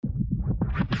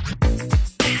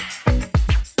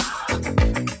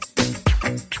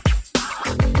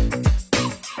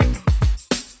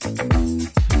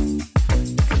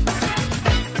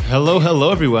Hello,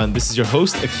 everyone. This is your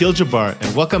host, Akil Jabbar,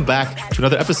 and welcome back to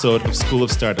another episode of School of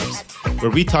Startups,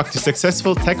 where we talk to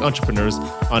successful tech entrepreneurs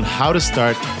on how to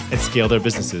start and scale their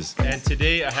businesses. And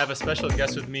today I have a special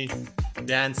guest with me,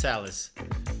 Dan Sallis,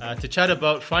 to chat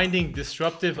about finding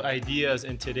disruptive ideas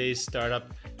in today's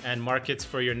startup and markets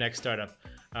for your next startup.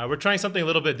 We're trying something a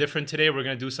little bit different today. We're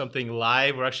going to do something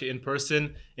live. We're actually in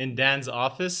person in Dan's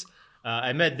office.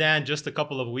 I met Dan just a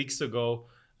couple of weeks ago,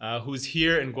 who's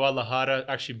here in Guadalajara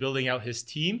actually building out his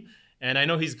team. And I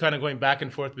know he's kind of going back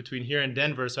and forth between here and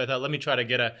Denver. So I thought, let me try to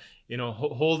get a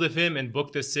hold of him and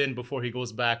book this in before he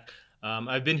goes back.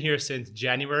 I've been here since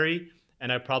January,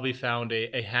 and I probably found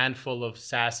a handful of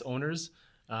SaaS owners.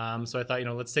 So I thought,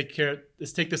 let's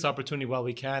take this opportunity while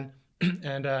we can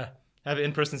and have an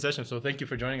in-person session. So thank you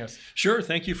for joining us. Sure.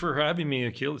 Thank you for having me,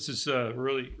 Akil. This is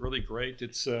really, really great.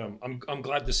 It's I'm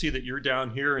glad to see that you're down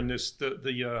here, and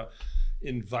the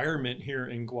environment here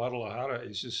in Guadalajara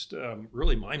is just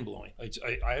really mind-blowing.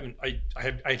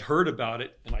 I'd heard about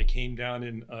it, and I came down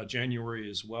in January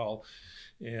as well,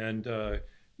 and I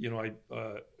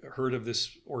heard of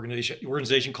this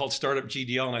organization called Startup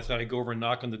GDL, and I thought I'd go over and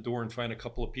knock on the door and find a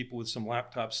couple of people with some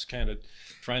laptops kind of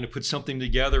trying to put something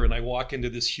together. And I walk into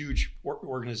this huge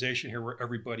organization here where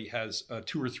everybody has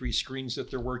 2 or 3 screens that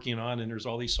they're working on, and there's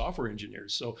all these software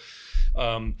engineers. So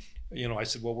I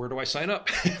said, well, where do I sign up?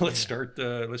 Let's start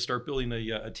building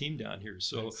a team down here.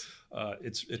 So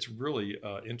nice. It's really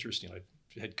interesting. I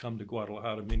had come to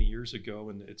Guadalajara many years ago,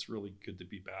 and it's really good to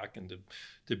be back and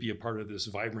to be a part of this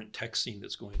vibrant tech scene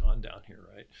that's going on down here,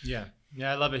 right? Yeah,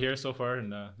 I love it here so far,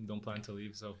 and don't plan to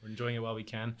leave, so we're enjoying it while we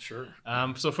can. Sure.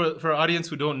 So for our audience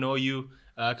who don't know you,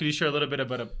 could you share a little bit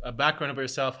about a background about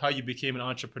yourself, how you became an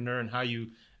entrepreneur, and how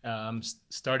you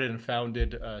started and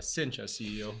founded Cinch as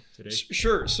CEO today?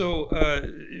 Sure. So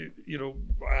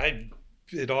I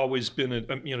had always been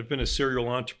a serial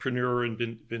entrepreneur and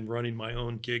been running my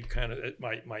own gig kind of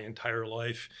my entire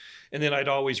life, and then I'd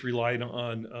always relied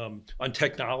on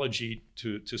technology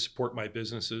to support my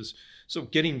businesses. So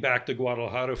getting back to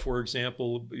Guadalajara, for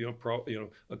example,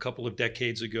 a couple of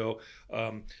decades ago,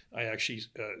 I actually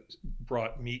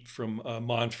brought meat from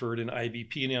Montford and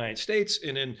IBP in the United States,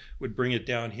 and then would bring it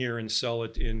down here and sell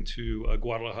it into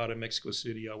Guadalajara, Mexico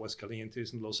City,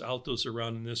 Aguascalientes, and Los Altos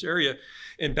around in this area.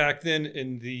 And back then,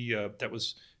 that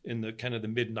was in the kind of the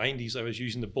mid 90s, I was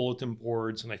using the bulletin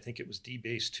boards, and I think it was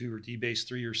DBase 2 or DBase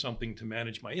 3 or something to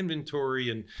manage my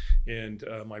inventory and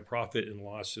my profit and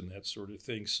loss and that sort of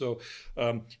thing. So,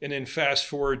 and then fast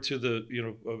forward to the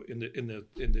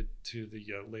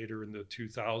later in the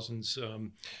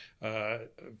 2000s.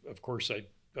 Of course, I've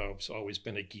always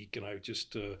been a geek, and I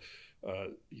just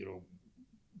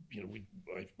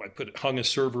I hung a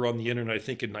server on the internet, I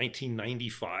think in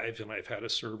 1995, and I've had a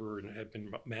server and have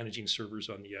been managing servers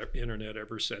on the internet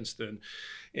ever since then.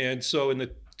 And so in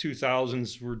the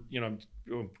 2000s,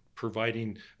 I'm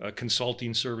providing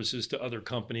consulting services to other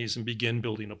companies and begin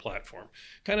building a platform.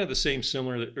 Kind of a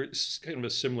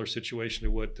similar situation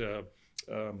to what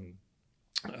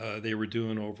they were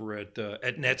doing over at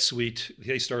NetSuite.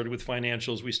 They started with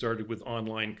financials. We started with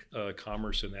online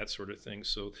commerce and that sort of thing.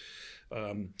 So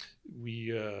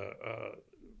we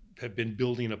have been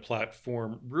building a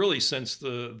platform really since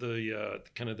the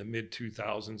kind of the mid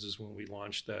 2000s is when we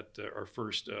launched our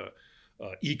first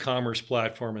e-commerce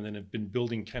platform, and then have been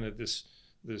building kind of this.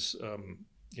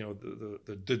 The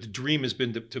dream has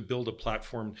been to build a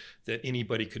platform that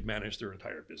anybody could manage their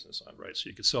entire business on, right? So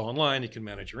you could sell online, you can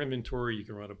manage your inventory, you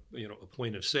can run a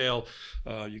point of sale,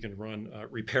 you can run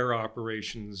repair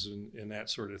operations and that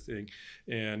sort of thing,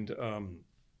 and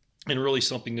really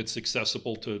something that's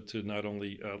accessible to not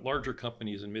only larger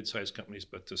companies and mid-sized companies,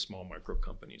 but to small micro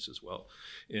companies as well.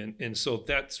 And so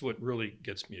that's what really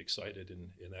gets me excited, and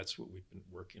that's what we've been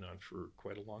working on for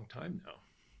quite a long time now.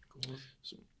 Cool.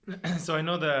 So I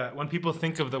know that when people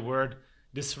think of the word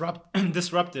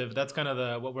disruptive, that's kind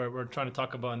of what we're trying to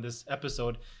talk about in this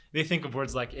episode. They think of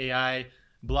words like AI,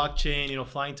 blockchain,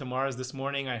 flying to Mars. This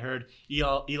morning I heard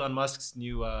Elon Musk's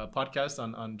new podcast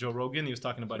on Joe Rogan. He was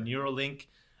talking about Neuralink.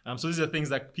 So these are things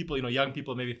that people, young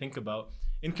people maybe think about.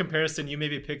 In comparison, you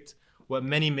maybe picked what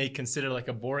many may consider like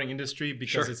a boring industry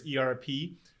because It's ERP,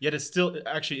 yet it still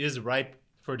actually is ripe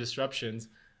for disruptions.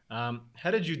 How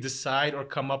did you decide or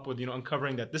come up with,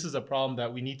 uncovering that this is a problem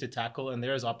that we need to tackle and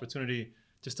there is opportunity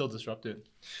to still disrupt it?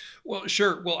 Well,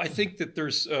 sure. Well, I think that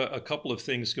there's a couple of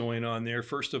things going on there.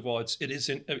 First of all,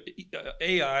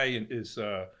 AI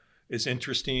is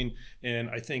interesting, and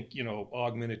I think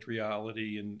augmented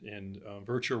reality and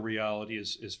virtual reality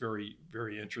is very,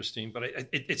 very interesting. But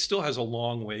it still has a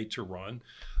long way to run.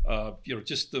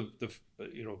 Just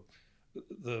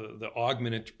the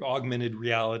augmented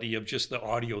reality of just the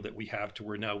audio that we have, to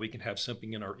where now we can have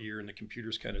something in our ear and the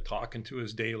computer's kind of talking to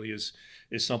us daily is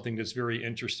something that's very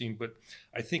interesting. But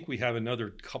I think we have another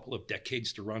couple of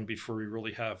decades to run before we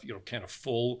really have, kind of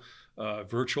full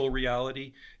virtual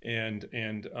reality and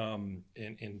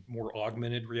more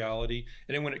augmented reality.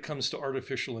 And then when it comes to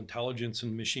artificial intelligence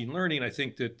and machine learning, I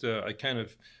think that I kind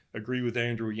of agree with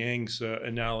Andrew Yang's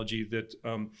analogy that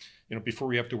before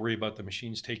we have to worry about the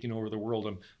machines taking over the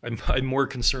world, I'm more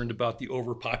concerned about the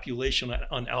overpopulation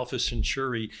on Alpha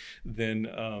Centauri than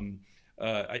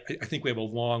I think we have a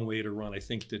long way to run. I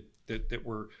think that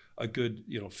we're a good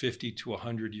 50 to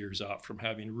 100 years out from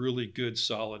having really good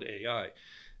solid AI.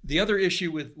 The other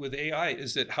issue with AI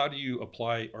is that how do you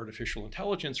apply artificial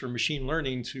intelligence or machine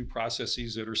learning to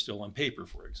processes that are still on paper,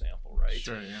 for example, right?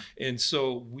 Sure, yeah. And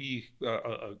so we,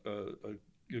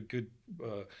 a good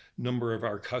number of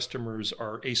our customers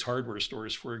are Ace Hardware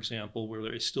stores, for example, where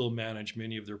they still manage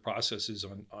many of their processes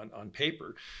on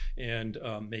paper and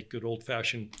make good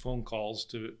old-fashioned phone calls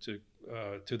to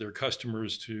their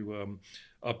customers to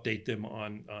update them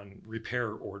on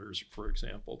repair orders, for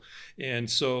example. And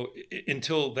so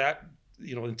until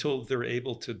they're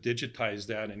able to digitize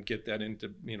that and get that into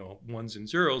ones and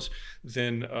zeros,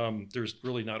 then there's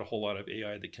really not a whole lot of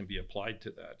AI that can be applied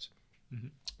to that. Mm-hmm.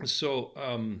 So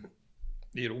and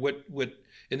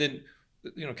then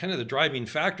kind of the driving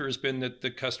factor has been that the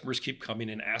customers keep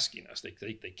coming and asking us. They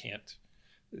can't,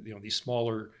 these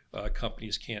smaller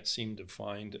companies can't seem to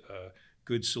find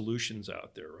good solutions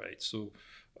out there, right? So,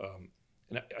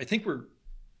 and I think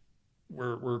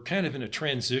we're kind of in a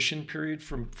transition period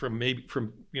from web,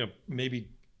 the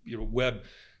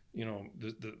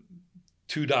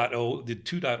 2.0, the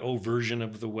 2.0 version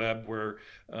of the web, where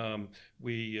now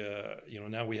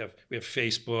we have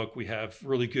Facebook, we have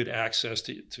really good access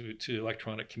to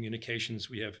electronic communications,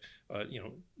 we have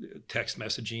text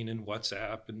messaging and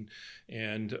WhatsApp, and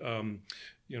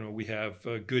we have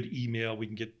good email. We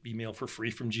can get email for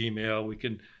free from Gmail. We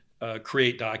can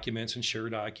create documents and share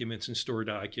documents and store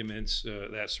documents,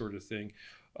 that sort of thing.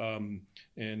 And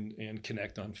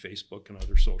connect on Facebook and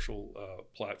other social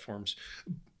platforms.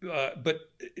 But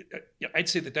I'd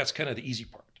say that that's kind of the easy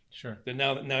part. Sure. That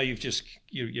now you've just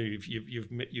you've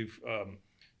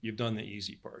done the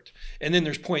easy part, and then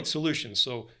there's point solutions.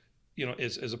 So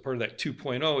as a part of that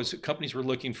 2.0, is that companies were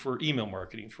looking for email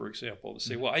marketing, for example, to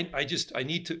say, well, I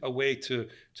need a way to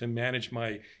manage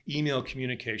my email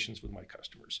communications with my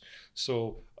customers.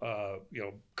 So,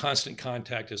 constant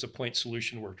contact as a point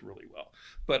solution worked really well,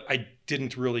 but I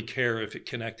didn't really care if it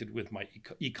connected with my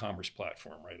e-commerce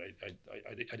platform, right?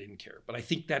 I didn't care, but I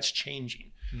think that's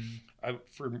changing.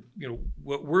 Mm-hmm.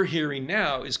 What we're hearing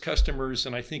now is customers,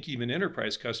 and I think even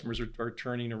enterprise customers are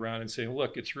turning around and saying,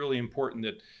 look, it's really important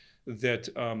that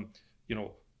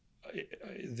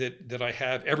I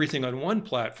have everything on one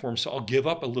platform, so I'll give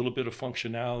up a little bit of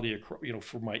functionality,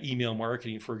 for my email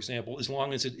marketing, for example, as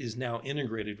long as it is now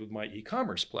integrated with my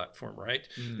e-commerce platform, right?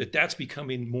 Mm. That's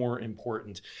becoming more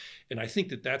important, and I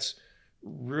think that's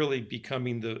really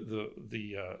becoming the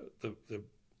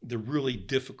really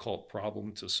difficult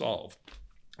problem to solve.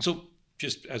 So,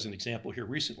 just as an example here,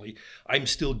 recently, I'm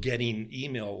still getting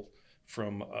email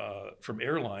from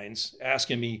airlines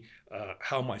asking me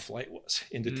how my flight was,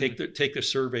 and to take the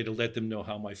survey to let them know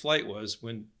how my flight was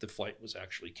when the flight was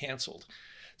actually canceled.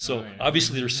 So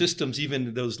obviously their systems,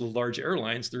 even those large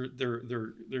airlines,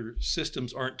 their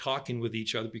systems aren't talking with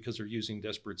each other because they're using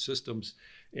disparate systems,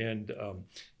 and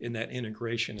that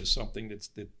integration is something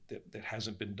that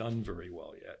hasn't been done very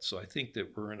well yet. So I think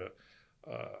that we're in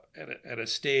at a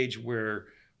stage where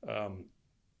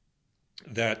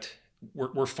that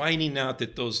we're finding out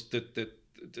that the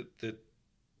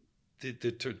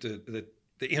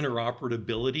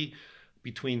interoperability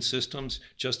between systems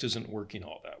just isn't working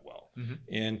all that well, mm-hmm.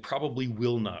 and probably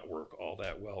will not work all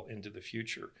that well into the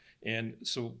future. And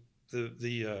so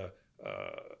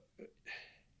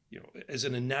as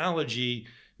an analogy,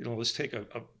 let's take a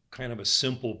kind of a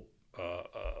simple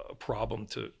problem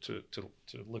to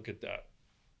look at that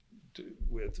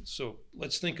with. So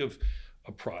let's think of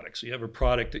a product. So you have a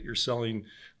product that you're selling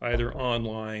either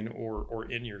online or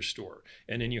in your store,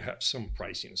 and then you have some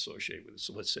pricing associated with it.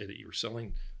 So let's say that you're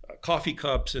selling coffee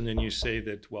cups, and then you say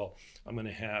that, well, I'm going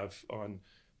to have on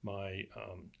my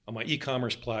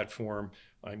e-commerce platform,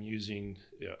 I'm using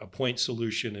a point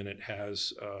solution, and it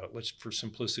has, for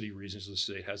simplicity reasons, let's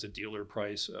say it has a dealer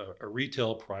price, a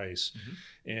retail price,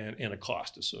 mm-hmm. and a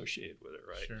cost associated with it,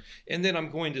 right? Sure. And then I'm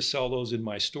going to sell those in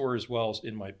my store as well as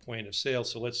in my point of sale.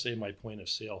 So let's say my point of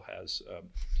sale has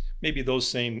maybe those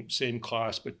same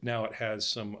costs, but now it has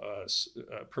some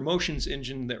promotions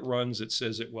engine that runs that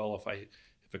says that, well, if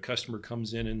a customer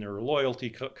comes in and they're a loyalty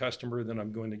customer, then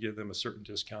I'm going to give them a certain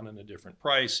discount and a different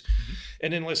price.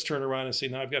 And then let's turn around and say,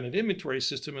 now I've got an inventory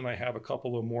system and I have a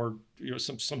couple of more,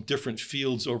 some different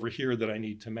fields over here that I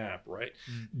need to map, right?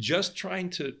 Just trying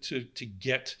to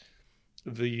get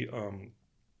the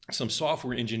some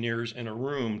software engineers in a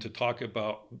room to talk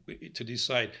about, to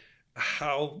decide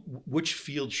which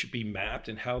fields should be mapped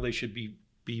and how they should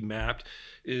be mapped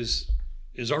is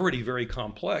already very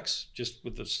complex, just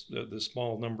with the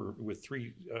small number, with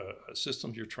 3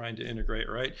 systems you're trying to integrate,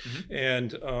 right?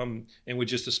 And with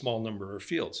just a small number of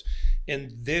fields.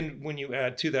 And then when you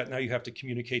add to that, now you have to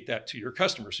communicate that to your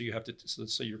customer. So you have to,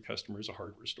 let's say your customer is a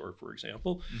hardware store, for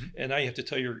example, and now you have to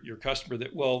tell your customer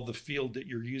that, well, the field that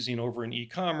you're using over in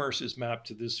e-commerce is mapped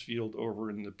to this field over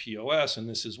in the POS, and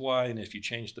this is why. And if you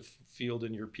change the field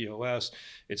in your POS,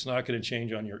 it's not going to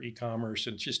change on your e-commerce.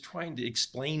 And just trying to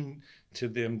explain to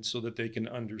them so that they can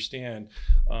understand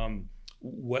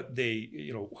what they,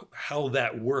 how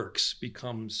that works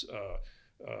becomes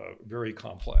very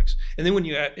complex. And then when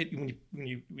you add it, when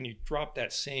you drop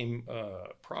that same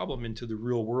problem into the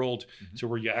real world, to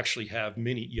where you actually have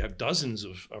you have dozens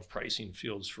of pricing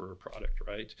fields for a product,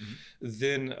 right?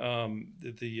 Then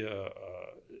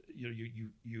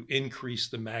you increase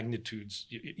the magnitudes,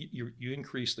 you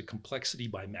increase the complexity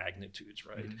by magnitudes,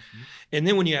 right? And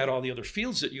then when you add all the other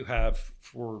fields that you have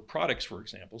for products, for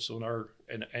example, so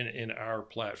in our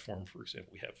platform, for example,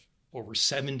 we have over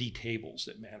 70 tables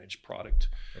that manage product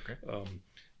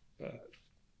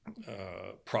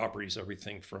properties,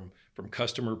 everything from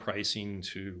customer pricing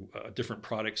to different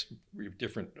products,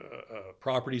 different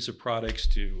properties of products,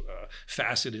 to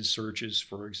faceted searches,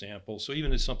 for example. So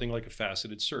even it's something like a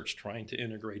faceted search, trying to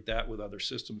integrate that with other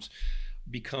systems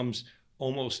becomes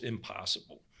almost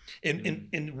impossible.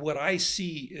 And what I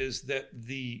see is that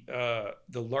the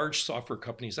large software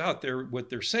companies out there, what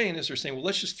they're saying is, well,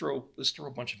 let's throw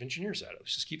a bunch of engineers at it.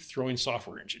 Let's just keep throwing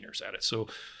software engineers at it. So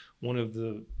one of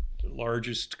the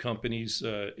largest companies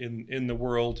in the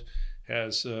world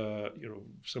has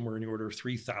somewhere in the order of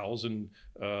 3,000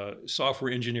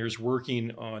 software engineers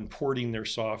working on porting their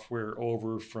software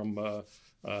over from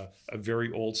a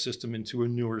very old system into a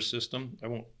newer system. I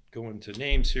won't go into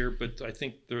names here, but I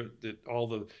think that all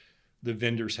the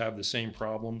vendors have the same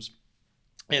problems,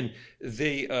 and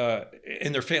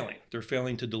they're failing. They're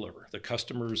failing to deliver. The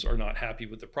customers are not happy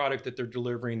with the product that they're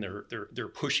delivering. They're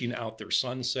pushing out their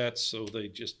sunsets. So they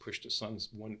just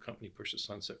one company pushed a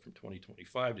sunset from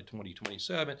 2025 to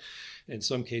 2027, in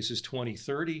some cases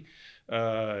 2030.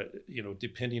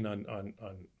 Depending on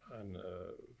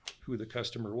who the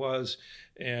customer was,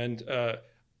 and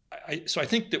so I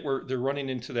think that they're running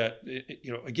into that.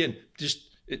 Again, just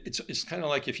it's kind of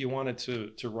like if you wanted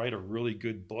to write a really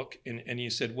good book, and you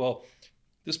said, well,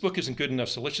 this book isn't good enough,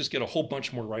 so let's just get a whole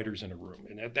bunch more writers in a room.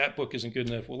 And that book isn't good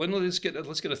enough. Well, then let's get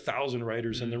 1,000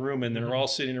 writers in the room, and they're all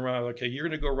sitting around. Okay, you're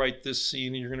going to go write this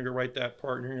scene, and you're going to go write that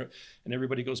part, and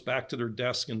everybody goes back to their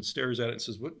desk and stares at it and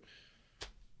says, What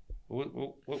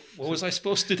was I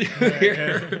supposed to do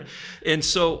here? And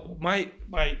so my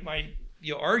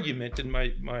argument and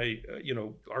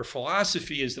our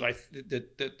philosophy is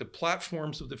that the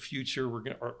platforms of the future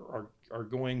are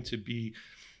going to be,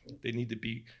 they need to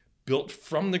be built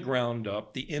from the ground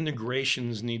up. The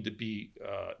integrations need to be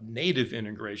native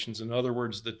integrations. In other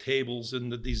words, the tables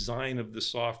and the design of the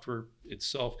software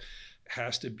itself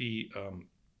has to be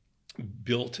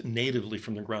built natively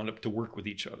from the ground up to work with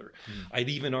each other. I'd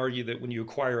even argue that when you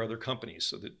acquire other companies,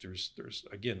 so that there's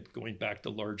again, going back to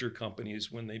larger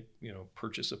companies, when they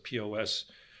purchase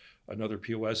another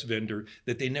POS vendor,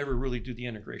 that they never really do the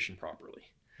integration properly.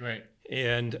 Right.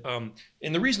 And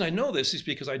the reason I know this is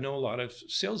because I know a lot of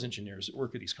sales engineers that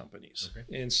work at these companies.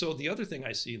 Okay. And so the other thing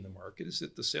I see in the market is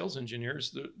that the sales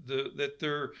engineers, that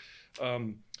their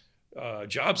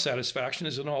job satisfaction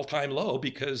is an all-time low,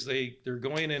 because they're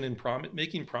going in and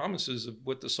making promises of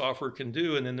what the software can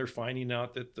do, and then they're finding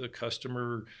out that the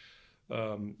customer,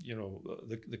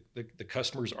 the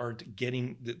customers aren't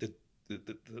getting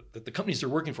the companies they're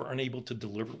working for aren't able to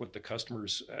deliver what the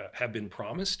customers have been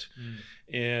promised.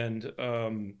 And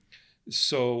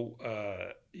so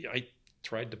I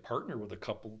tried to partner with a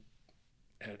couple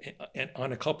and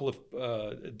on a couple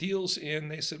of deals, and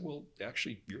they said, well,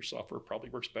 actually, your software probably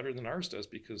works better than ours does,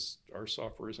 because our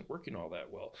software isn't working all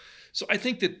that well. So I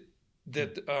think that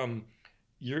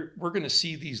we're going to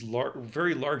see these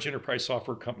very large enterprise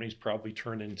software companies probably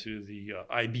turn into the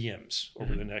IBMs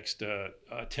over the next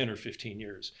 10 or 15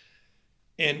 years.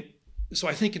 And so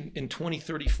I think in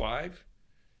 2035,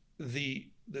 the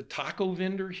the taco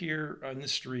vendor here on the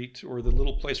street, or the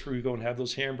little place where we go and have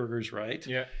those hamburgers, right?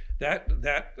 Yeah. That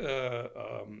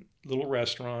little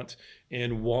restaurant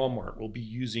and Walmart will be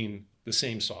using the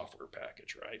same software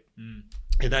package, right?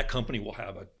 And that company will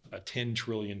have a $10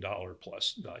 trillion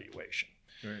plus valuation.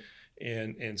 Right.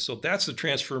 And so that's the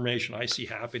transformation I see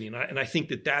happening. And I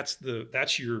think that's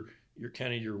your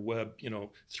kind of your web,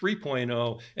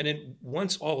 3.0. And then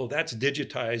once all of that's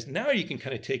digitized, now you can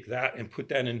kind of take that and put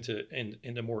that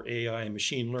into more AI and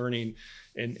machine learning.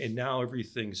 And now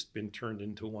everything's been turned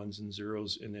into ones and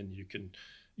zeros. And then you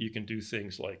can do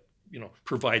things like,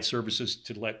 provide services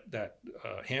to let that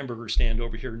hamburger stand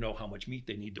over here know how much meat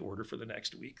they need to order for the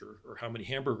next week, or how many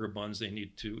hamburger buns they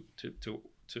need to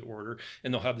order.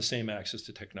 And they'll have the same access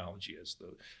to technology as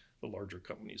the larger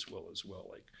companies will as well,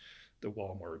 like the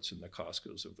Walmarts and the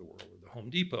Costcos of the world, or the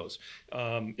Home Depots.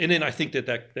 And then I think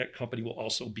that company will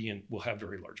also will have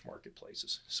very large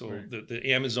marketplaces. So right.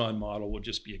 the Amazon model will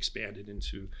just be expanded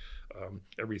into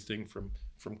everything from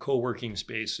co-working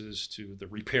spaces to the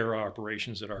repair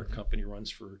operations that our company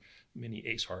runs for many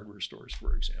Ace Hardware stores,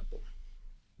 for example.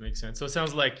 Makes sense. So it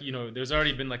sounds like, there's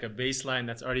already been like a baseline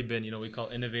that's already been, we call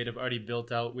innovative, already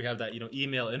built out. We have that,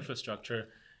 email infrastructure.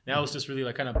 Now it's just really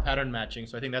like kind of pattern matching.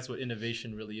 So I think that's what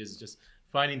innovation really is, just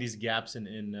finding these gaps in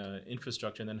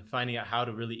infrastructure, and then finding out how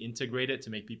to really integrate it to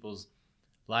make people's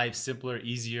lives simpler,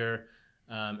 easier,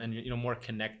 and more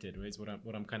connected, right? Is what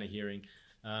I'm kind of hearing.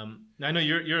 Now I know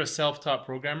you're a self-taught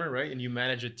programmer, right? And you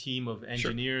manage a team of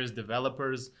engineers, sure.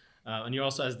 developers, and you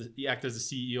also you act as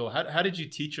the CEO. How did you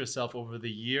teach yourself over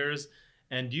the years?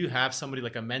 And do you have somebody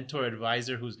like a mentor,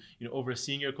 advisor who's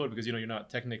overseeing your code, because you're not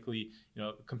technically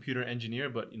a computer engineer,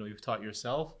 but you've taught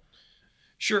yourself?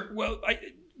 Sure. Well,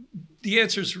 the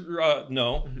answer is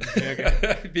no,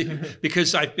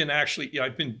 because I've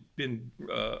been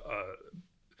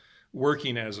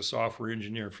working as a software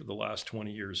engineer for the last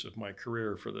 20 years of my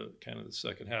career, for the kind of the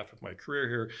second half of my career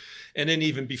here, and then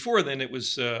even before then, it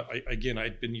was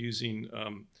I'd been using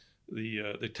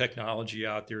the technology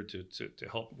out there to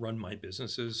help run my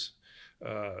businesses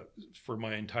for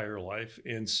my entire life.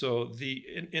 And so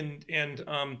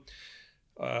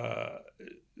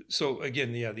so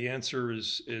again, the answer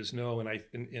is no. And I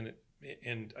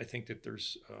think that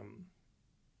there's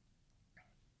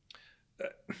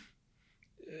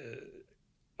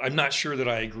I'm not sure that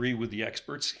I agree with the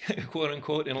experts, quote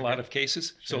unquote, in a lot of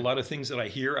cases. Sure. So a lot of things that I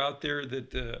hear out there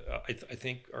that I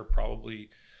think are probably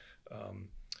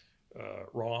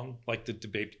wrong, like the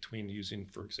debate between using,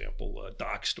 for example,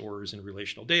 doc stores and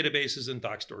relational databases, and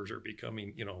doc stores are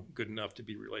becoming, good enough to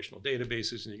be relational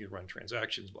databases, and you can run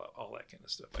transactions, blah, all that kind of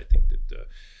stuff. I think that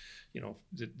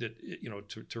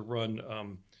to run,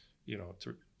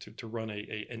 to run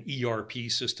an ERP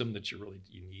system, that you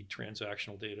need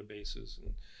transactional databases,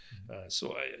 and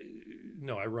so I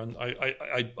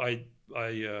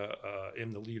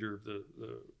am the leader of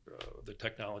the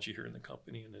technology here in the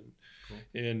company, and then cool.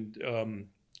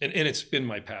 And it's been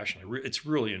my passion. It's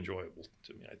really enjoyable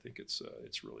to me. I think it's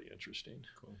really interesting.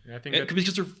 Cool. Yeah, I think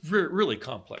because they're really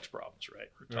complex problems, right?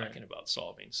 We're talking about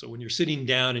solving. So when you're sitting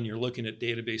down and you're looking at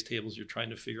database tables, you're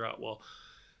trying to figure out, well,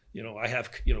 I have,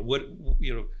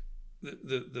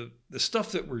 the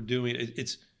stuff that we're doing,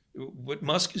 it's what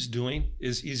Musk is doing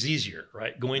is easier,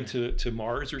 right? Going to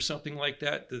Mars or something like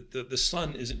that. The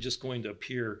sun isn't just going to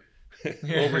appear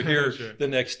over here sure. the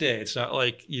next day. It's not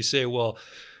like you say, well,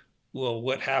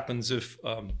 what happens if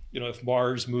if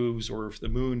Mars moves, or if the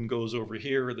moon goes over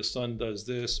here, or the sun does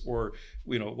this, or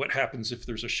what happens if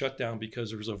there's a shutdown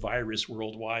because there's a virus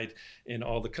worldwide and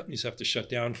all the companies have to shut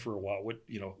down for a while? What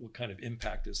kind of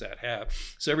impact does that have?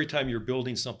 So every time you're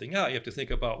building something out, you have to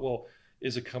think about, well,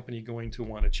 is a company going to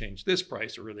want to change this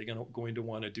price, or are they going to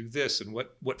want to do this? And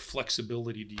what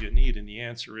flexibility do you need? And the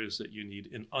answer is that you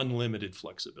need an unlimited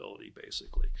flexibility,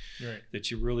 basically. Right. That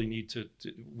you really need to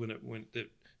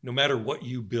no matter what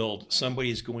you build,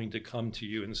 somebody's going to come to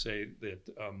you and say that,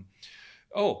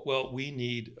 we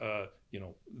need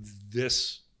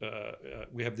this.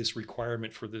 We have this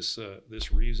requirement for this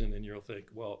reason, and you'll think,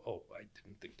 I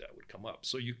didn't think that would come up.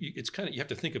 So you have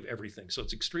to think of everything. So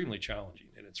it's extremely challenging,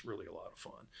 and it's really a lot of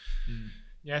fun.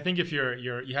 Yeah, I think if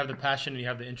you have the passion and you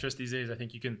have the interest these days, I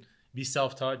think you can be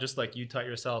self-taught, just like you taught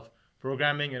yourself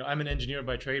programming. And I'm an engineer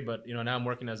by trade, but now I'm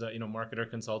working as a marketer,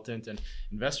 consultant, and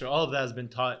investor. All of that has been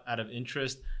taught out of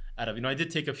interest. I did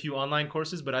take a few online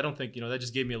courses, but I don't think that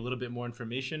just gave me a little bit more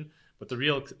information. But the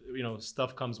real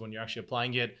stuff comes when you're actually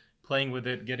applying it, playing with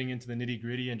it, getting into the nitty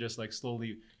gritty, and just like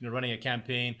slowly running a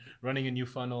campaign, running a new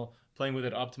funnel, playing with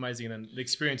it, optimizing, and then the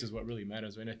experience is what really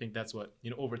matters. Right? And I think that's what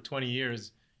over 20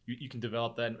 years you can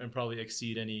develop that and probably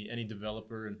exceed any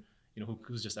developer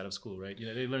who's just out of school, right?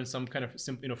 They learn some kind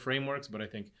of frameworks, but I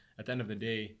think at the end of the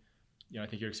day, I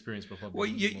think your experience will probably. Well,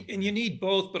 you need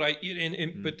both, but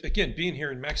but again, being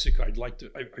here in Mexico, I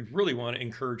really want to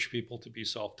encourage people to be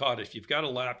self-taught. If you've got a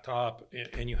laptop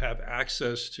and you have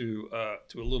access to a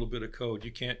little bit of code,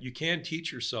 you can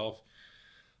teach yourself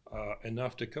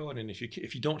enough to code. And if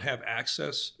you don't have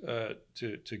access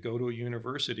to go to a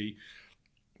university,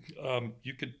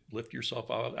 you could lift yourself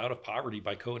out of poverty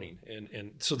by coding.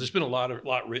 And so there's been a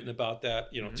lot written about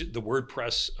that. The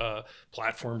WordPress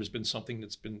platform has been something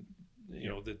that's been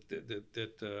that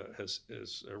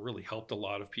has really helped a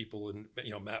lot of people. And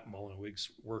Matt Mullenweg's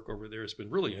work over there has been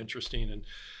really interesting.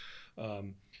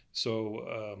 And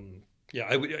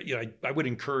I would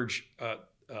encourage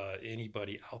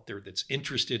anybody out there that's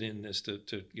interested in this to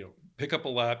pick up a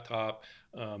laptop.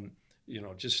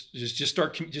 Just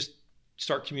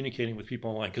start communicating with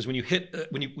people online, because when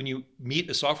you meet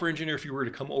a software engineer, if you were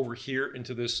to come over here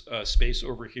into this space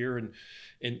over here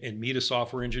and meet a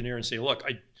software engineer and say, look,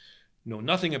 I know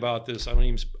nothing about this. I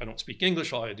don't speak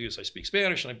English. All I do is I speak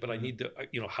Spanish, but I need to,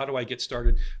 how do I get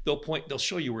started? They'll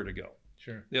show you where to go.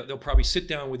 Sure. They'll probably sit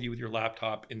down with you with your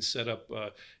laptop and set up,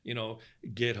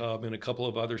 GitHub and a couple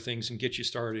of other things and get you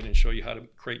started and show you how to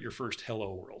create your first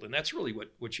hello world. And that's really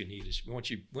what you need is once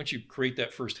you create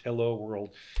that first hello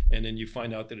world, and then you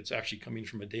find out that it's actually coming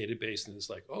from a database, and it's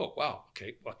like, oh, wow,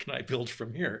 okay, what can I build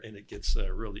from here? And it gets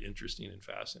really interesting and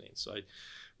fascinating. So I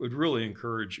would really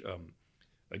encourage,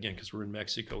 again, because we're in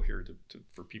Mexico here,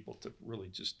 for people to really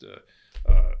just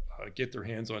get their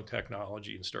hands on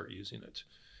technology and start using it.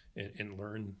 And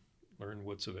learn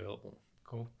what's available.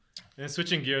 Cool. And then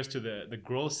switching gears to the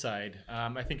growth side,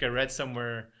 I think I read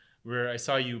somewhere where I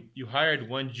saw you hired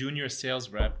one junior sales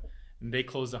rep, and they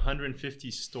closed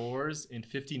 150 stores in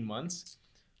 15 months.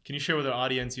 Can you share with our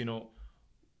audience,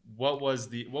 what was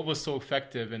so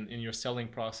effective in your selling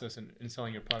process and in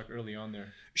selling your product early on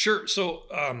there? Sure. So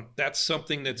that's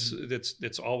something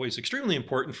that's always extremely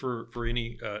important for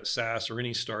any SaaS or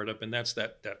any startup, and that's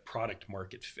that product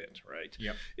market fit, right?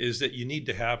 Yep. Is that you need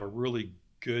to have a really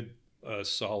good,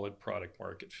 solid product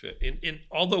market fit. And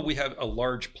although we have a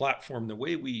large platform, the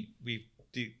way we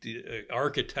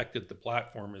architected the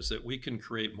platform is that we can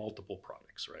create multiple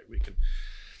products, right? We can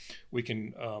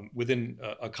within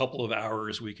a couple of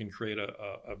hours, we can create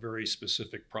a very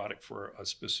specific product for a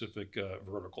specific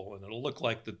vertical, and it'll look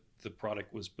like the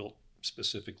product was built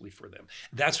specifically for them.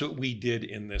 That's what we did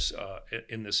in this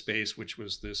space, which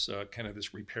was this kind of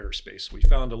this repair space. We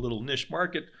found a little niche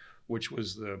market, which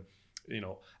was the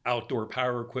outdoor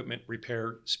power equipment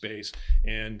repair space,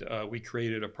 and we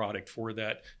created a product for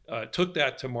that. Took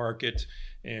that to market.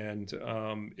 And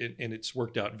it's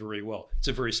worked out very well. It's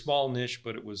a very small niche,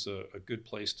 but it was a good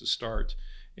place to start.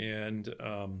 And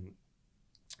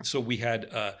so we had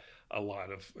a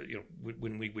lot of,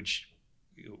 when we would,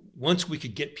 once we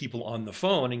could get people on the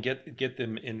phone and get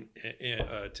them in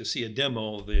to see a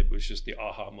demo, it was just the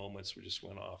aha moments just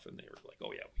went off, and they were like,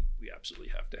 oh yeah, we absolutely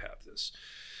have to have this.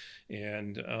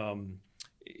 And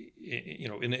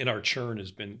in our churn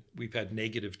we've had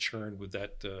negative churn with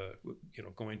that,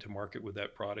 going to market with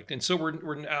that product. And so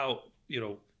we're now,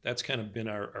 that's kind of been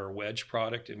our wedge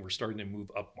product, and we're starting to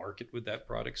move up market with that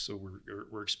product. So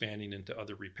we're expanding into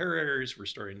other repair areas. We're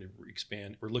starting to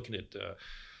expand. We're looking at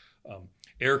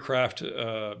aircraft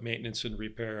maintenance and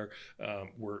repair.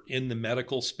 We're in the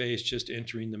medical space, just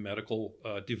entering the medical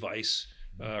device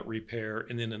repair,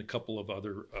 and then in a couple of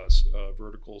other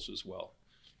verticals as well.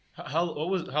 How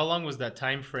long was that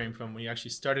time frame from when you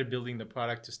actually started building the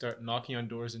product to start knocking on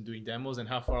doors and doing demos, and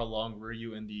how far along were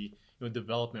you in the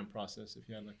development process, if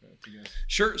you had like that to guess?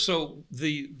 Sure. So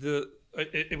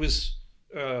it was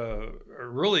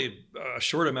really a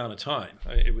short amount of time.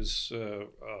 It was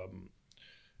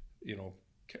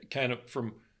kind of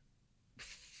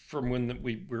from when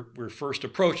we were first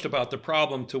approached about the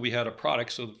problem till we had a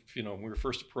product. So, we were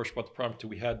first approached about the problem till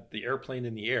we had the airplane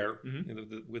in the air,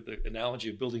 with the analogy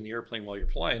of building the airplane while you're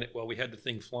flying it. Well, we had the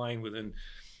thing flying within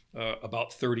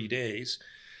about 30 days.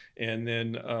 And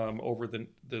then over the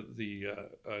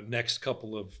next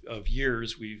couple of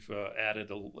years, we've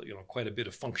added quite a bit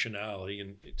of functionality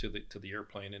to the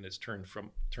airplane, and it's turned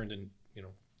in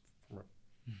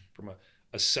from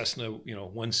a Cessna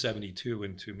 172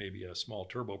 into maybe a small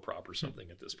turboprop or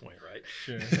something at this point, right?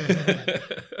 Sure.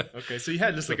 Okay, so you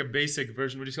had just like a basic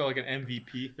version, what do you call like an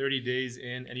MVP, 30 days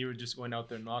in, and you were just going out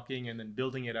there knocking and then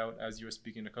building it out as you were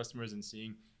speaking to customers and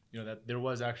seeing that there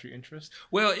was actually interest?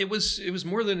 Well, it was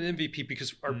more than an MVP,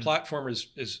 because our platform is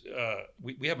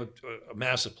we have a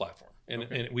massive platform,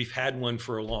 and we've had one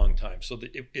for a long time. So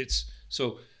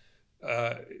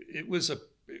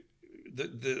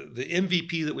the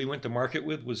MVP that we went to market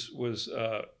with was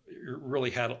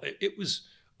really it was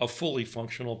a fully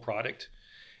functional product.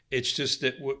 It's just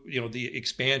that the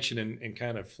expansion and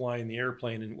kind of flying the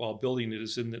airplane and while building it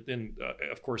is in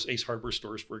of course Ace Hardware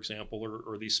stores, for example,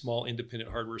 or these small independent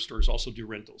hardware stores also do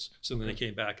rentals. So then they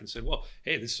came back and said, well,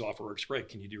 hey, this software works great.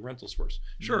 Can you do rentals for us?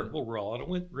 Mm-hmm. Sure, we'll roll out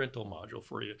a rental module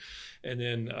for you. And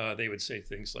then they would say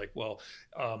things like, well,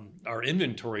 our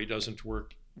inventory doesn't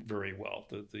work very well.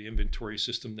 The inventory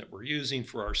system that we're using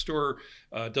for our store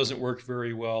doesn't work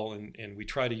very well, and we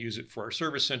try to use it for our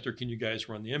service center. Can you guys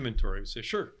run the inventory? We say,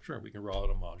 sure, we can roll out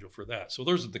a module for that. So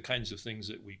those are the kinds of things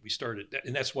that we started,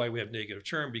 and that's why we have negative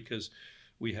churn, because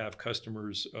we have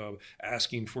customers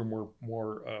asking for more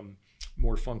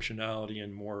functionality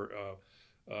and more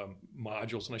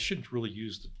modules. And I shouldn't really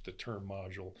use the term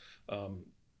module.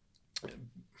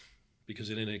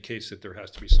 Because it indicates that there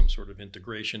has to be some sort of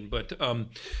integration, but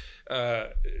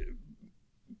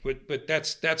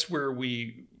that's where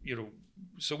we,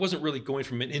 so it wasn't really going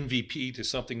from an MVP to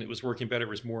something that was working better. It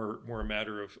was more a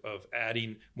matter of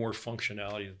adding more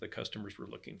functionality that the customers were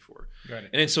looking for. Got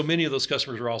it. And then so many of those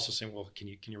customers were also saying, well, can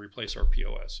you replace our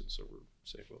POS? And so we're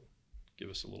saying, well, give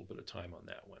us a little bit of time on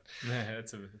that one. Yeah,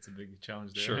 that's a big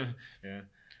challenge there. Sure. Yeah.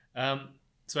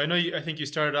 So I think you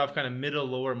started off kind of middle,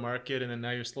 lower market, and then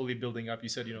now you're slowly building up. You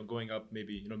said, going up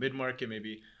maybe, mid-market,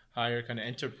 maybe higher kind of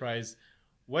enterprise.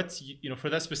 What's, for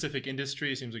that specific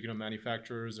industry, it seems like,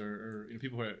 manufacturers or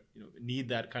people who are, need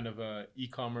that kind of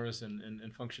e-commerce and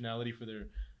functionality for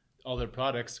all their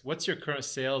products. What's your current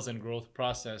sales and growth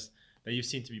process that you've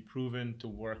seen to be proven to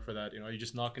work for that? Are you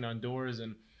just knocking on doors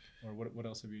or what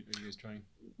else are you guys trying?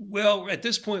 Well, at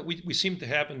this point, we seem to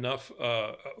have enough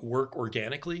work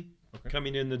organically. Okay.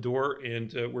 Coming in the door,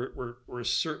 and we're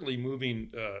certainly moving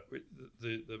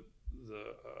the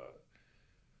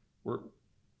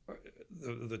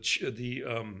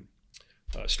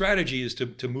strategy is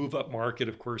to move up market.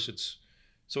 Of course,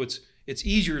 it's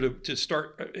easier to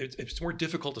start. It's more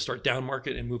difficult to start down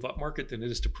market and move up market than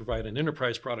it is to provide an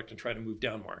enterprise product and try to move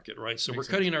down market, right? So we're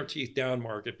cutting our teeth down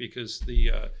market because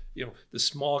the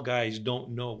small guys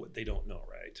don't know what they don't know,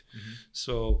 right? Mm-hmm.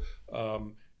 So.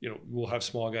 We'll have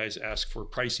small guys ask for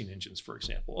pricing engines, for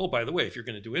example. Oh, by the way, if you're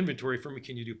going to do inventory for me,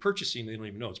 can you do purchasing? They don't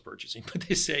even know it's purchasing, but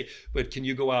they say, but can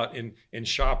you go out and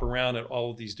shop around at all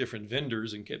of these different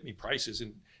vendors and get me prices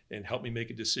and help me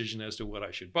make a decision as to what I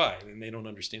should buy? And they don't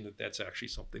understand that that's actually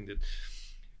something that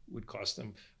would cost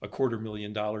them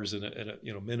 $250,000 at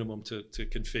a minimum to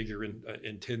configure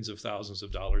and tens of thousands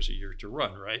of dollars a year to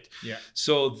run, right? Yeah.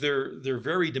 So they're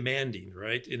very demanding,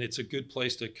 right? And it's a good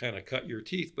place to kind of cut your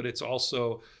teeth, but it's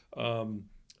also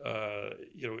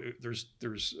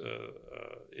there's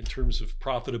in terms of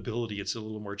profitability, it's a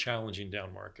little more challenging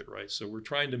down market, right? So we're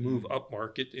trying to move up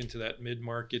market into that mid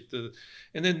market.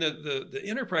 And then the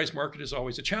enterprise market is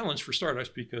always a challenge for startups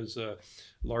because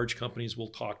large companies will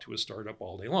talk to a startup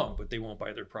all day long, but they won't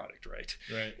buy their product, right?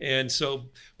 Right. And so,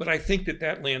 but I think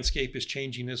that landscape is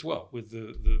changing as well with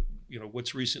the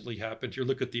what's recently happened here.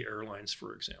 Look at the airlines,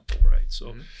 for example, right?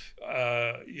 So,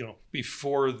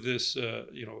 before this, a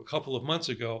couple of months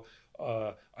ago,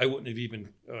 I wouldn't have even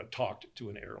talked to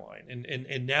an airline.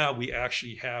 And now we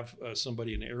actually have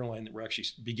somebody in an airline that we're actually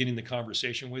beginning the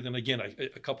conversation with. And again,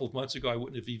 a couple of months ago, I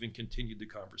wouldn't have even continued the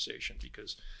conversation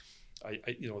because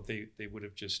they would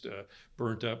have just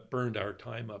burned our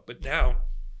time up. But now,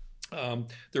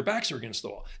 their backs are against the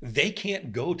wall. They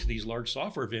can't go to these large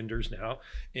software vendors now,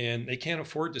 and they can't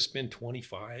afford to spend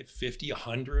 25, 50,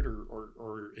 100,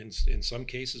 or in some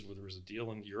cases where there was a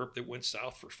deal in Europe that went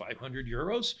south for 500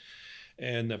 euros,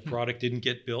 and the product didn't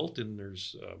get built, and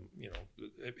there's,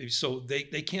 so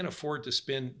they can't afford to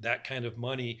spend that kind of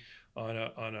money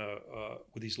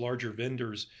with these larger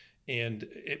vendors, and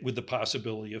with the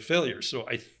possibility of failure. So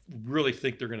I really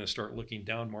think they're going to start looking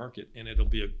down market, and it'll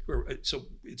be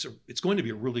it's going to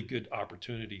be a really good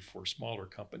opportunity for smaller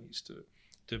companies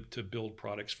to build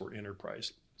products for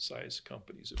enterprise size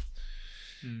companies,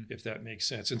 if that makes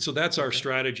sense. And so that's our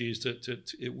strategy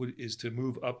is to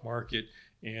move up market,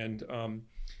 and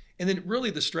then really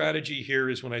the strategy here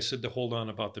is when I said to hold on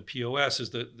about the POS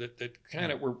is that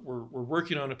kind of we're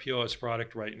working on a POS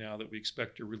product right now that we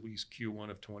expect to release Q1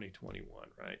 of 2021,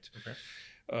 right? Okay.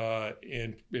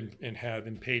 And have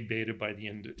in paid beta by the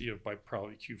end, by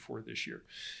probably Q4 this year.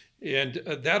 And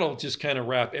that'll just kind of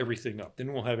wrap everything up.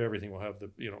 Then we'll have everything. We'll have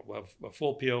we'll have a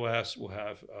full POS. We'll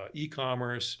have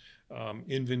e-commerce,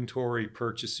 inventory,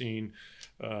 purchasing,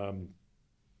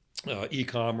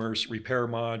 e-commerce, repair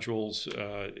modules,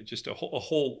 just a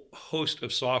whole host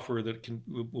of software that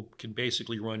can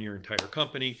basically run your entire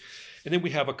company. And then we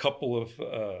have a couple of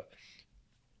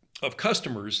of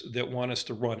customers that want us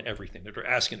to run everything. That are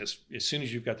asking us, as soon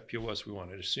as you've got the POS, we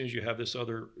want it. As soon as you have this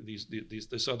other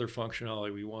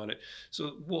functionality, we want it.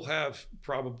 So we'll have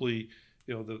probably,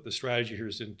 the strategy here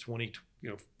is in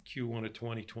Q1 of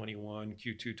 2021,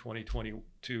 Q2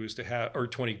 2022 is to have, or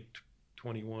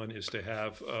 2021 is to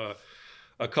have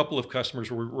a couple of customers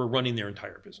where we're running their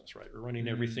entire business, right? We're running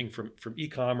everything from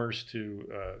e-commerce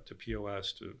to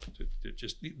POS to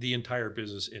just the entire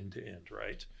business end to end,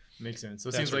 right? Makes sense. So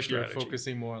it seems like you're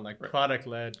focusing more on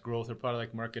product-led growth or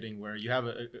product marketing, where you have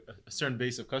a certain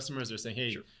base of customers. They're saying,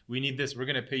 hey, we need this. We're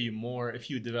going to pay you more if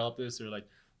you develop this, or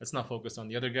let's not focus on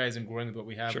the other guys and growing with what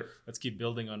we have. Sure. Let's keep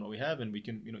building on what we have, and we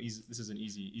can, this is an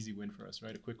easy win for us,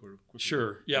 right? A quicker.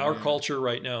 Sure. Yeah, our culture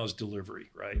right now is delivery,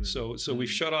 right? So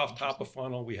we've shut off top of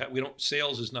funnel.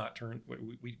 Sales is not turned.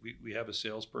 We have a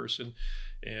salesperson,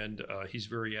 and he's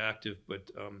very active, but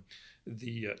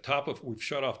we've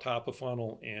shut off top of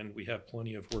funnel, and we have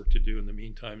plenty of work to do in the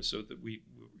meantime, so that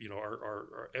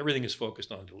our everything is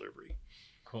focused on delivery.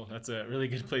 Cool. That's a really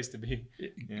good place to be.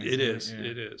 It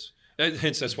is.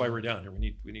 Hence, that's why we're down here.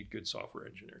 We need good software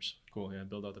engineers. Cool. Yeah.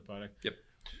 Build out the product. Yep.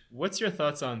 What's your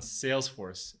thoughts on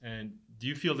Salesforce? And do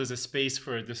you feel there's a space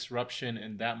for disruption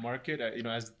in that market?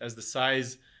 As the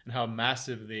size and how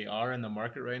massive they are in the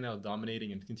market right now,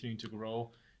 dominating and continuing to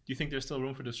grow, do you think there's still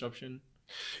room for disruption?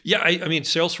 Yeah, I mean,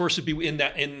 Salesforce would be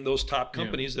in those top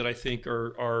companies that I think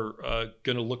are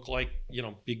going to look like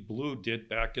Big Blue did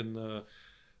back in the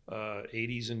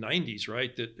 80s and 90s,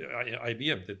 right? That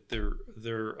IBM, that they're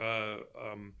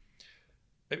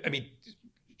I mean,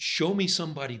 show me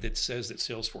somebody that says that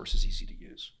Salesforce is easy to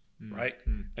use, right?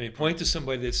 I mean, point to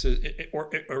somebody that says,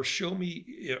 or show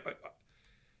me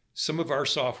some of our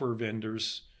software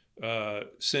vendors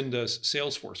send us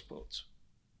Salesforce quotes.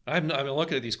 I'm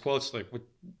looking at these quotes like,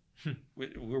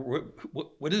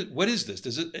 what is this?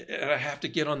 Does it? And I have to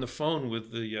get on the phone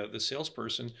with the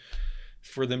salesperson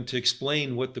for them to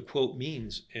explain what the quote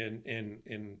means, and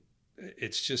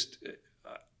it's just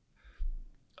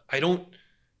I don't.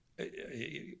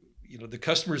 The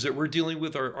customers that we're dealing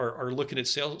with are looking at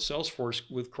Salesforce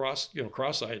with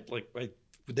cross-eyed, like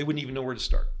they wouldn't even know where to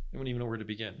start. They wouldn't even know where to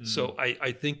begin. So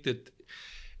I think that,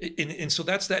 and so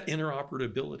that's that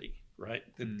interoperability. Right.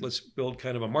 Let's build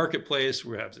kind of a marketplace.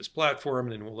 We have this platform,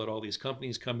 and then we'll let all these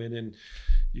companies come in, and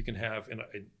you can have. And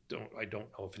I don't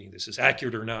know if any of this is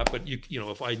accurate or not, but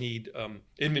if I need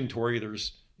inventory,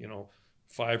 there's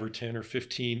 5 or 10 or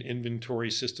 15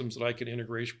 inventory systems that I can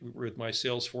integrate with my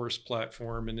Salesforce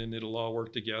platform, and then it'll all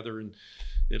work together, and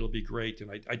it'll be great.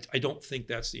 And I don't think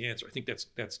that's the answer. I think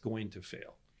that's going to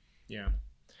fail. Yeah.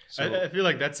 So, I feel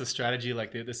like that's a strategy,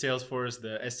 like the Salesforce,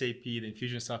 the SAP, the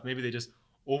Infusionsoft. Maybe they just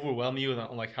overwhelm you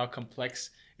on like how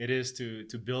complex it is to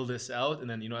build this out, and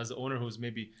then as the owner who's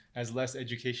maybe has less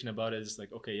education about it, it's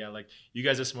like, okay, yeah, like you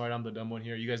guys are smart, I'm the dumb one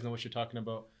here, you guys know what you're talking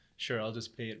about, sure, I'll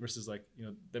just pay it, versus like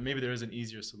that maybe there is an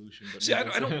easier solution. But see, I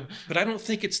don't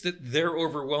think it's that they're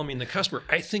overwhelming the customer.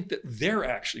 I think that they're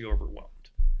actually overwhelmed.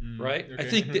 Right.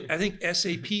 Okay. I think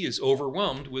SAP is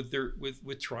overwhelmed with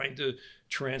trying to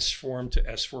transform to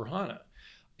S/4HANA.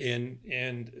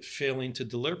 And failing to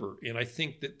deliver, and I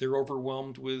think that they're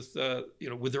overwhelmed with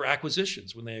with their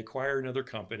acquisitions when they acquire another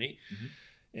company,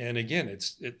 and again,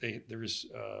 there's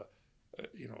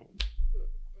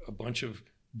a bunch of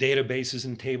databases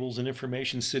and tables and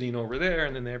information sitting over there,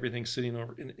 and then everything's sitting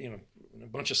over, and a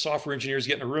bunch of software engineers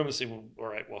get in a room and say, well, all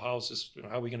right, well, how is this?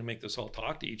 How are we going to make this all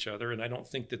talk to each other? And I don't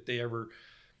think that they ever.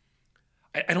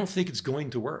 I don't think it's going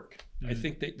to work. I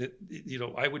think that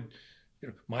I would.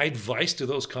 My advice to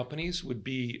those companies would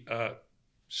be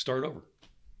start over.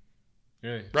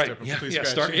 Really? Right.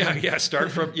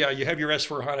 Start from you have your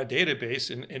S/4HANA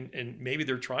database, and maybe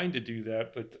they're trying to do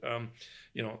that, but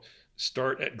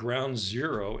start at ground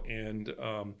zero and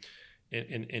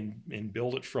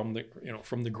build it from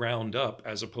the ground up,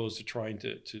 as opposed to trying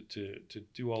to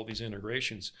do all these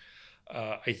integrations.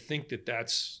 I think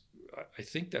that's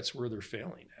where they're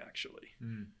failing, actually.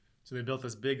 So they built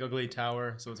this big ugly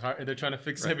tower, so it's hard. They're trying to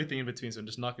fix everything in between. So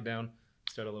just knock it down,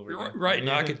 start all over again. Right,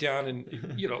 knock it down, and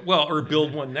or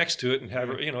build one next to it and have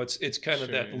it. It's kind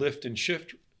of that lift and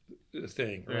shift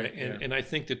thing, right? And I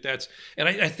think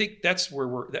that's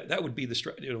where that would be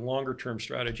the longer term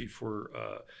strategy for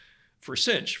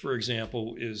Cinch, for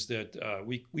example, is that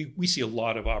we see a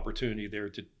lot of opportunity there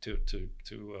to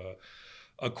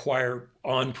acquire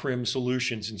on-prem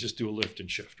solutions and just do a lift and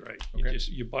shift, right? Okay.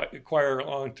 You acquire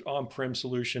an on-prem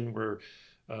solution where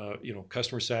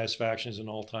customer satisfaction is an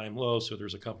all-time low. So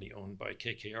there's a company owned by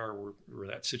KKR where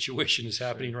that situation is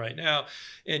happening right now,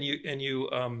 and you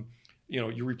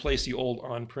you replace the old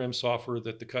on-prem software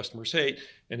that the customers hate,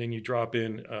 and then you drop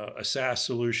in a SaaS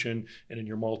solution, and then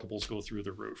your multiples go through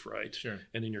the roof, right? Sure.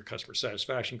 And then your customer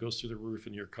satisfaction goes through the roof,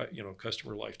 and your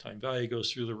customer lifetime value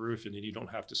goes through the roof, and then you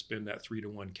don't have to spend that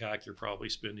 3-to-1 CAC. You're probably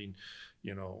spending,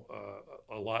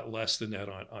 a lot less than that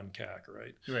on CAC,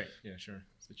 right? Right. Yeah. Sure.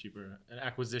 It's a cheaper an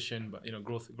acquisition, but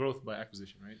growth by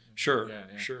acquisition, right? Sure.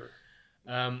 Yeah. Sure.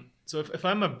 So if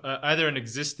I'm either an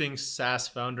existing SaaS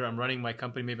founder, I'm running my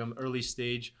company, maybe I'm early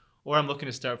stage, or I'm looking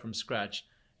to start from scratch.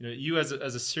 You as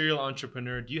a serial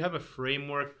entrepreneur, do you have a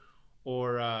framework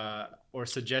or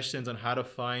suggestions on how to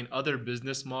find other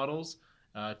business models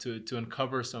to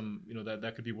uncover some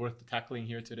that could be worth tackling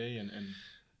here today? And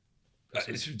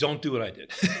don't do what I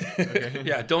did. Okay.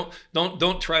 Yeah,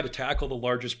 don't try to tackle the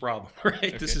largest problem. Right.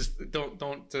 Okay. This is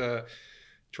don't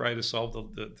try to solve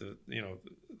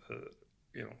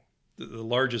the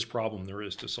largest problem there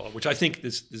is to solve, which I think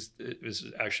this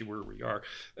is actually where we are.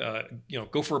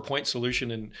 Go for a point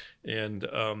solution and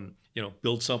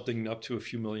build something up to a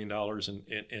few $1 million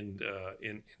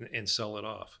and sell it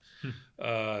off.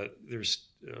 That's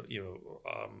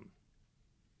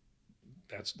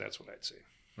what I'd say.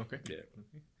 Okay. Yeah.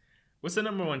 Okay. What's the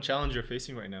number one challenge you're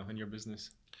facing right now in your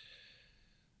business?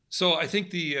 So I think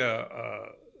the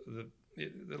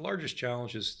largest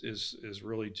challenge is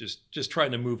really just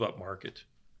trying to move up market.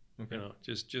 Okay.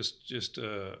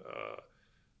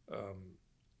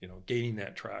 Gaining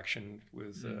that traction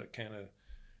with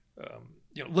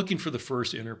looking for the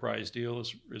first enterprise deal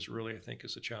is really, I think,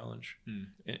 is a challenge.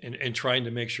 And trying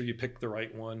to make sure you pick the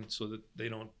right one so that they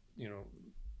don't,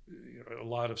 a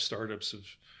lot of startups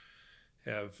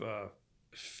have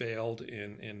failed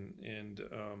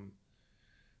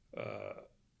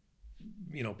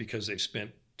because they've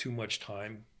spent too much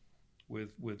time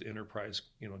with enterprise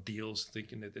deals,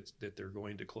 thinking that they're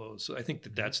going to close. So I think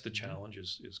that's the challenge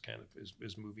is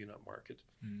moving up market.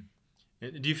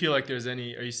 Do you feel like are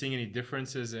you seeing any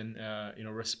differences in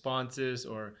responses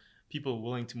or people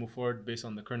willing to move forward based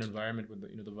on the current environment with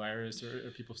the virus, or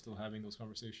are people still having those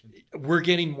conversations? We're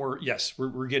getting more, yes,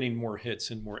 we're getting more hits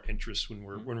and more interest when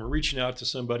we're reaching out to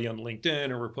somebody on LinkedIn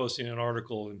or we're posting an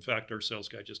article. In fact, our sales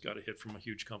guy just got a hit from a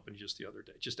huge company just the other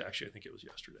day. Just actually, I think it was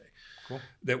yesterday. Cool.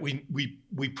 That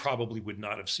we probably would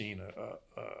not have seen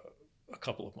a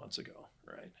couple of months ago,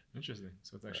 right? Interesting.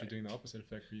 So it's actually doing the opposite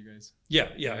effect for you guys.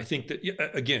 Yeah. I think that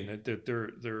again that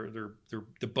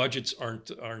the budgets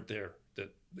aren't there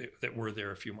that were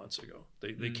there a few months ago.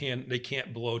 They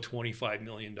can't blow $25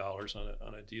 million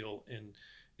on a deal and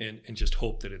just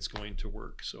hope that it's going to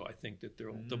work. So I think that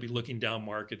they'll be looking down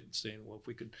market and saying, well, if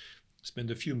we could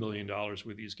spend a few $1 million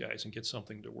with these guys and get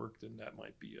something to work, then that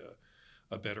might be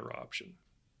a better option.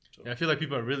 So. Yeah, I feel like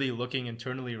people are really looking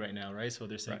internally right now, right? So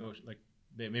they're saying,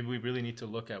 maybe we really need to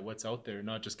look at what's out there,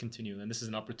 not just continue. And this is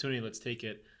an opportunity. Let's take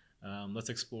it. Let's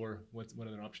explore what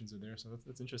other options are there. So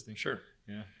that's interesting. Sure.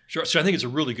 Yeah. Sure. So I think it's a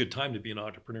really good time to be an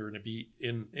entrepreneur and to be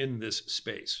in this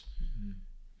space,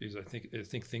 because I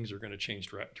think things are going to change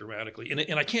dramatically.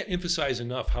 And I can't emphasize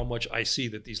enough how much I see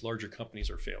that these larger companies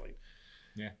are failing.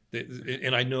 Yeah.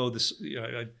 And I know this.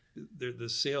 The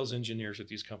sales engineers at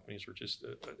these companies are just.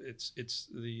 It's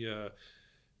the.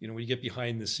 When you get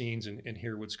behind the scenes and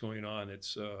hear what's going on,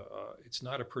 it's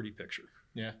not a pretty picture.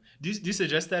 Yeah. Do you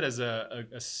suggest that as a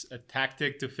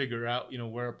tactic to figure out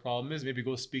where a problem is? Maybe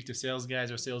go speak to sales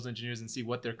guys or sales engineers and see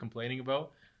what they're complaining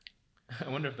about. I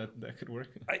wonder if that could work.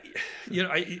 Because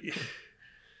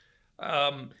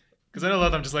I know a lot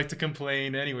of them just like to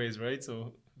complain anyways, right?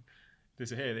 So they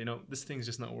say, hey, this thing's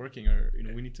just not working, or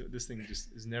we need to. This thing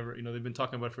just is never. They've been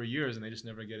talking about it for years and they just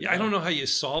never get it. Yeah, I don't know how you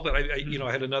solve it.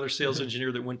 I had another sales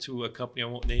engineer that went to a company I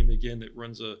won't name again that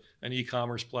runs an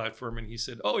e-commerce platform, and he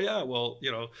said, "Oh yeah, well,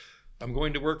 I'm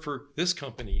going to work for this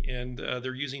company and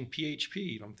they're using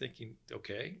PHP." And I'm thinking,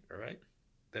 okay, all right,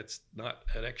 that's not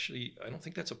actually. I don't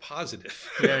think that's a positive.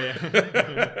 Yeah.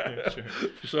 Yeah, sure.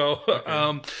 So,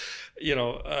 okay.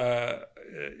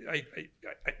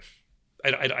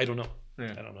 I don't know.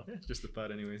 Yeah. I don't know. Yeah, just a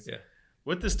thought anyways. Yeah.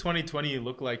 What does 2020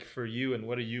 look like for you, and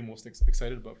what are you most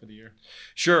excited about for the year?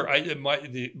 Sure.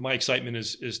 My excitement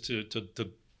is to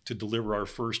deliver our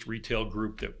first retail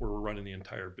group that we're running the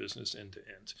entire business end to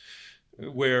end,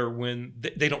 where when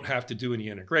they don't have to do any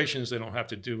integrations, they don't have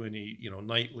to do any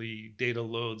nightly data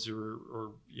loads or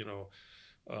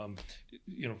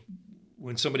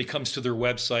when somebody comes to their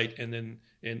website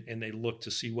and they look to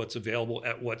see what's available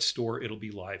at what store, it'll be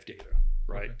live data.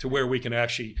 Right. Okay. To where we can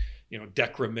actually,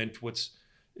 decrement what's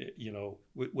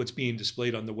being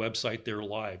displayed on the website there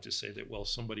live to say that, well,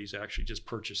 somebody's actually just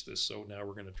purchased this. So now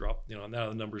we're going to drop, now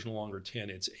the number's no longer 10,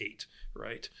 it's 8.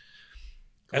 Right.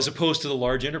 as opposed to the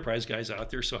large enterprise guys out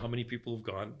there. So how many people have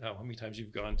gone, how many times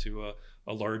you've gone to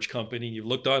a large company, you've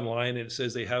looked online and it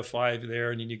says they have 5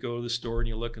 there, and then you go to the store and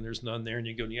you look and there's none there, and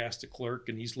you go and you ask the clerk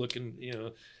and he's looking,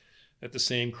 at the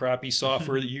same crappy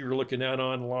software that you were looking at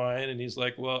online, and he's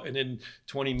like, well, and then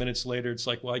 20 minutes later it's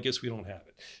like, well, I guess we don't have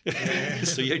it.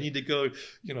 So you need to go,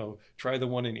 try the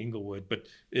one in Inglewood, but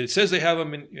it says they have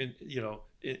them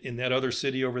in that other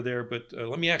city over there, but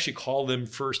let me actually call them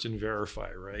first and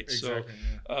verify, right? Exactly,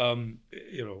 so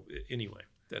anyway,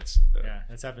 that's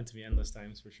that's happened to me endless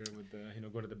times for sure with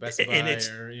go to the Best Buy, and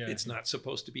it's not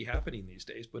supposed to be happening these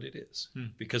days, but it is,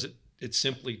 because it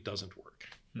simply doesn't work.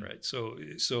 Right. So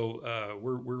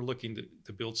we're looking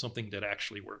to build something that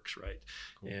actually works, right?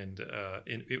 Cool.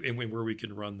 And where we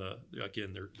can run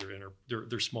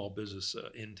their small business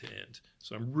end to end.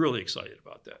 So I'm really excited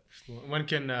about that. Cool. When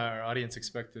can our audience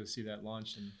expect to see that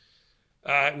launch?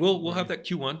 And we'll have that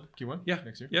Q1. Q1? Yeah.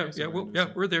 Next year?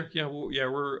 We're there. Yeah.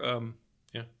 We're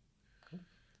Cool.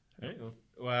 All right.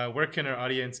 Well, where can our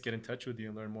audience get in touch with you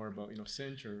and learn more about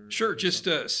Cinch or? Sure, just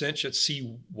Cinch at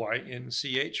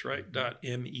CYNCH, right?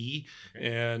 .me, okay.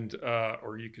 And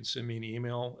or you can send me an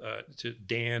email to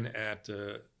Dan at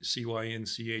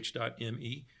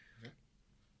CYNCH.me. Okay.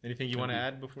 Anything you want to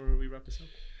add before we wrap this up?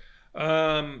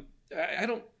 I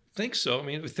don't think so. I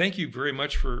mean, thank you very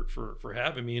much for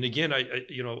having me. And again,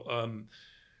 I'm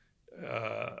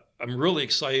really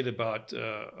excited about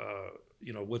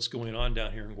what's going on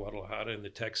down here in Guadalajara and the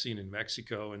tech scene in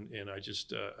Mexico, and I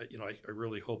just I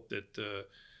really hope that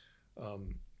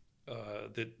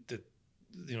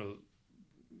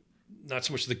not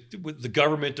so much the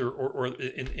government or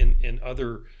in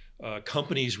other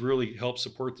companies really help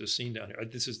support this scene down here.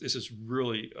 This is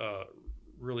really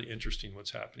really interesting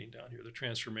what's happening down here. The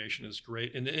transformation is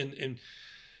great, and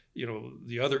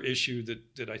the other issue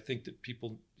that I think that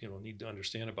people need to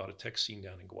understand about a tech scene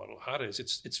down in Guadalajara is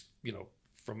it's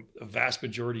from a vast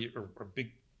majority or a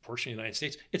big portion of the United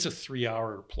States, it's a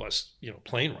 3-hour plus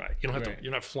plane ride. You don't have to.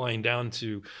 You're not flying down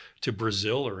to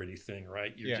Brazil or anything,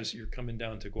 right? You're coming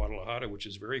down to Guadalajara, which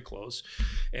is very close,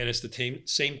 and it's the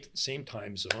same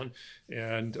time zone,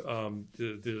 and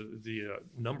the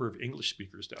number of English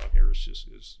speakers down here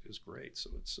is great.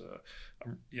 So it's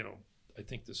I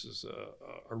think this is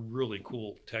a really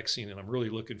cool tech scene, and I'm really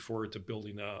looking forward to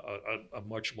building a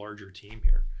much larger team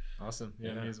here. Awesome.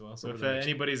 Yeah, me as well. So if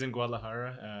anybody's in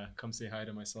Guadalajara, come say hi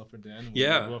to myself or Dan.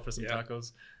 We'll go out for some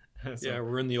tacos. So,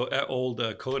 we're in the old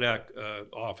Kodak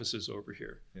offices over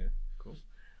here. Yeah, cool.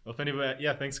 Well, if anybody,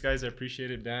 thanks guys. I appreciate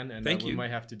it, Dan. And we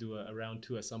might have to do a round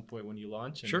 2 at some point when you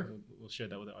launch. And sure. We'll share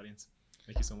that with the audience.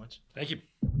 Thank you so much. Thank you.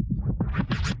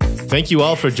 Thank you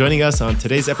all for joining us on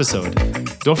today's episode.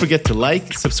 Don't forget to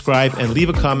like, subscribe, and leave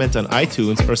a comment on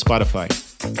iTunes or Spotify.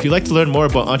 If you'd like to learn more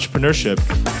about entrepreneurship,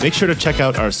 make sure to check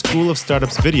out our School of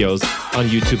Startups videos on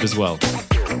YouTube as well.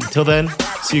 Until then,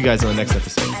 see you guys on the next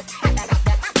episode.